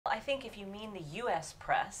think if you mean the U.S.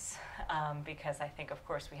 press, because I think, of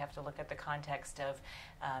course, we have to look at the context of,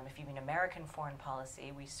 if you mean American foreign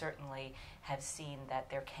policy, we certainly have seen that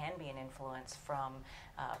there can be an influence from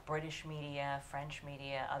British media, French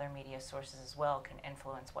media, other media sources as well can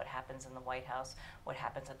influence what happens in the White House, what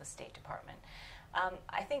happens at the State Department.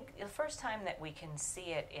 I think the first time that we can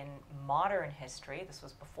see it in modern history, this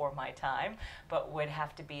was before my time, but would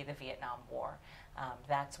have to be the Vietnam War.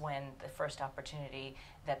 That's when the first opportunity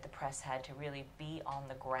that the press had to really be on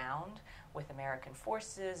the ground with American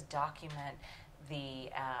forces, document the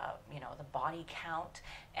the body count,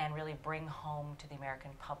 and really bring home to the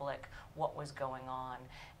American public what was going on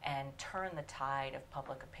and turn the tide of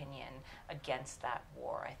public opinion against that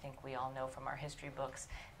war. I think we all know from our history books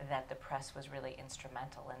that the press was really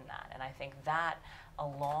instrumental in that. And I think that,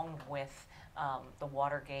 along with the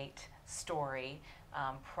Watergate story,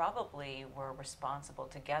 probably were responsible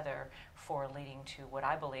together for leading to what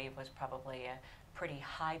I believe was probably a pretty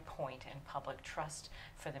high point in public trust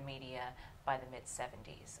for the media by the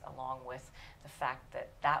mid-70s, along with the fact that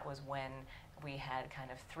that was when we had kind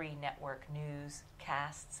of 3 network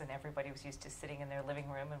newscasts, and everybody was used to sitting in their living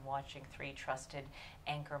room and watching 3 trusted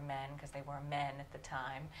anchor men, because they were men at the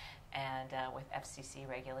time, and with FCC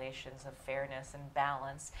regulations of fairness and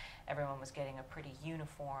balance, everyone was getting a pretty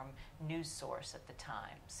uniform news source at the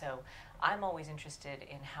time. So I'm always interested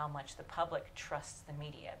in how much the public trusts the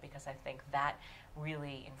media, because I think that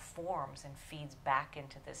really informs and feeds back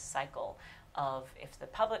into this cycle of, if the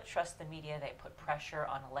public trusts the media, they put pressure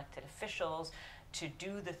on elected officials to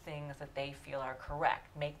do the things that they feel are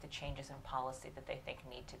correct, make the changes in policy that they think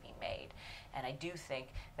need to be made. And I do think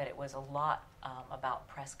that it was a lot about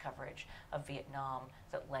press coverage of Vietnam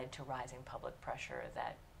that led to rising public pressure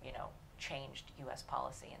that, changed U.S.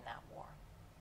 policy in that war.